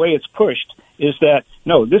 the way it's pushed is that,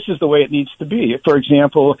 no, this is the way it needs to be. For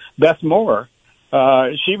example, Beth Moore,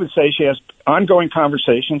 she would say she has ongoing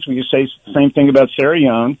conversations. We could say the same thing about Sarah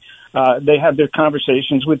Young. They have their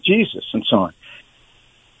conversations with Jesus and so on.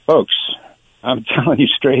 Folks, I'm telling you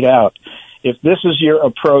straight out, if this is your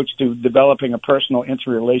approach to developing a personal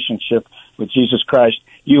interrelationship with Jesus Christ,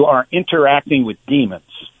 you are interacting with demons,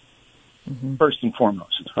 first and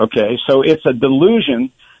foremost. Okay, so it's a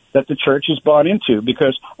delusion that the church is bought into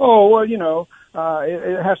because,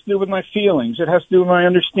 it has to do with my feelings, it has to do with my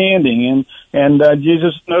understanding, and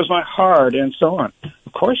Jesus knows my heart, and so on.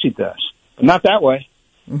 Of course he does, but not that way.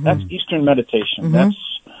 That's Eastern meditation.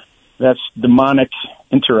 That's demonic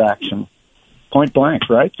interaction. Point blank,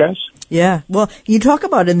 right, guys? Yeah. Well, you talk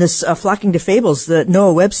about in this Flocking to Fables that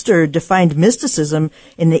Noah Webster defined mysticism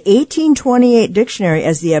in the 1828 dictionary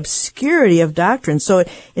as the obscurity of doctrine. So it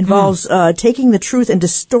involves taking the truth and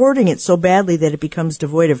distorting it so badly that it becomes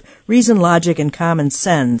devoid of reason, logic, and common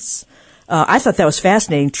sense. I thought that was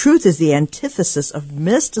fascinating. Truth is the antithesis of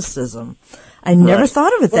mysticism. I never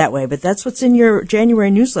thought of it that way, but that's what's in your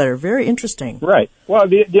January newsletter. Very interesting. Right. Well,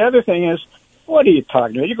 the other thing is, what are you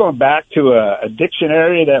talking about? You're going back to a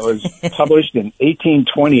dictionary that was published in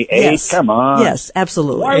 1828. Yes. Come on. Yes,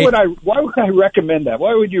 absolutely. Why would I recommend that?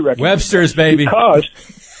 Why would you recommend Webster's, baby. Because,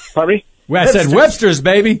 pardon me? Well, I said Webster's,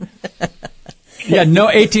 baby. Yeah,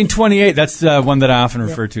 1828. That's one that I often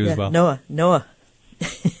refer to as well. Noah.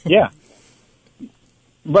 Yeah.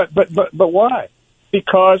 But why?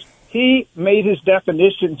 Because he made his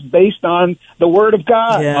definitions based on the Word of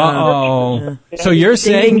God. Yeah. Uh-oh. So you're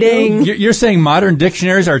saying ding. you're saying modern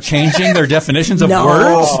dictionaries are changing their definitions of No.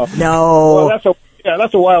 words? No. Well,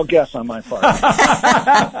 that's a wild guess on my part.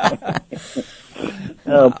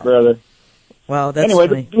 Oh, brother. Wow, that's anyway,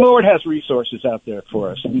 funny. the Lord has resources out there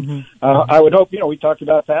for us. And, I would hope, we talked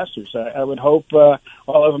about pastors. I would hope all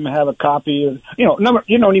of them have a copy of, you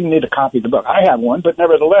don't even need a copy of the book. I have one, but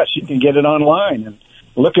nevertheless, you can get it online and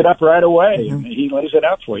look it up right away, and he lays it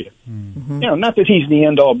out for you. Not that he's the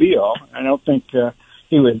end-all, be-all. I don't think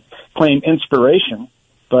he would claim inspiration,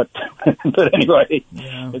 but anyway,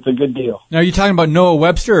 it's a good deal. Now, are you talking about Noah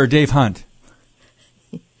Webster or Dave Hunt?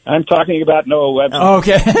 I'm talking about Noah Webster. Oh,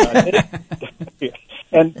 okay.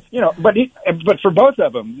 And, but for both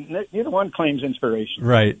of them, neither one claims inspiration.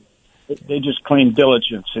 Right. They just claim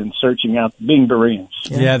diligence in searching out, being Bereans.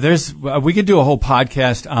 Yeah, we could do a whole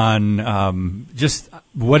podcast on just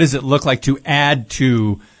what does it look like to add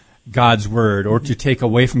to God's Word or to take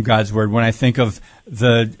away from God's Word. When I think of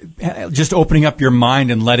just opening up your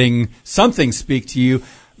mind and letting something speak to you.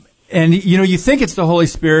 And, you think it's the Holy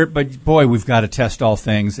Spirit, but boy, we've got to test all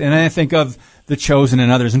things. And I think of The Chosen and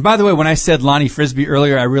others. And by the way, when I said Lonnie Frisbee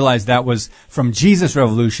earlier, I realized that was from Jesus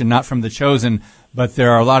Revolution, not from The Chosen. But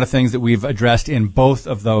there are a lot of things that we've addressed in both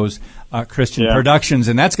of those Christian productions.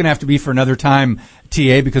 And that's going to have to be for another time,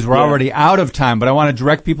 TA, because we're already out of time. But I want to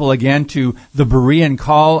direct people again to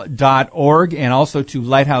thebereancall.org and also to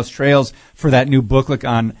Lighthouse Trails for that new booklet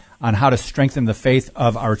on how to strengthen the faith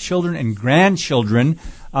of our children and grandchildren.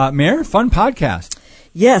 Mayor, fun podcast.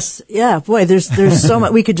 Yes, yeah, boy, there's so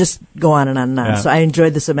much. We could just go on and on and on. Yeah. So I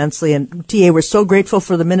enjoyed this immensely. And TA, we're so grateful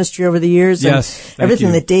for the ministry over the years. And Yes, thank everything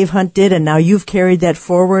you. that Dave Hunt did, and now you've carried that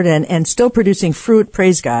forward and still producing fruit.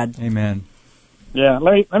 Praise God. Amen. Yeah,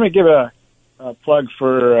 let me give a plug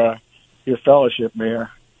for your fellowship,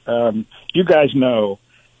 Mayor. You guys know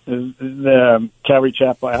the Calvary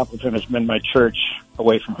Chapel Appleton has been my church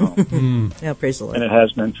away from home, Yeah, praise the Lord. and it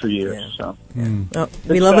has been for years. Yeah. So Well,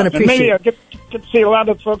 we love and appreciate. maybe I'll get to see a lot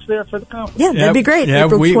of folks there for the conference. Yeah, that'd be great. Yeah,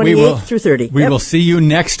 April we 28th will, through 30. We will see you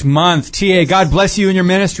next month. TA, God bless you in your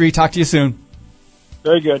ministry. Talk to you soon.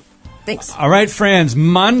 Very good. Thanks. All right, friends.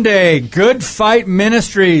 Monday, Good Fight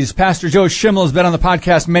Ministries. Pastor Joe Schimmel has been on the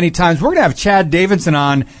podcast many times. We're going to have Chad Davidson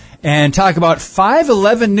on and talk about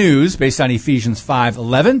 5:11 News based on Ephesians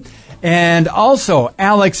 5:11. And also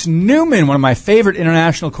Alex Newman, one of my favorite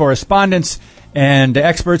international correspondents and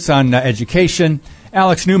experts on education.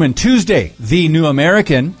 Alex Newman, Tuesday, The New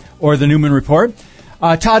American, or The Newman Report.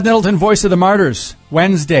 Todd Nettleton, Voice of the Martyrs,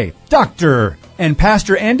 Wednesday. Dr. and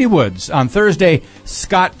Pastor Andy Woods on Thursday.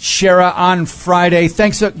 Scott Shera on Friday.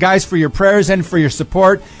 Thanks, guys, for your prayers and for your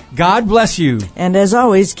support. God bless you. And as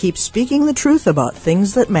always, keep speaking the truth about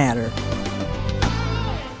things that matter.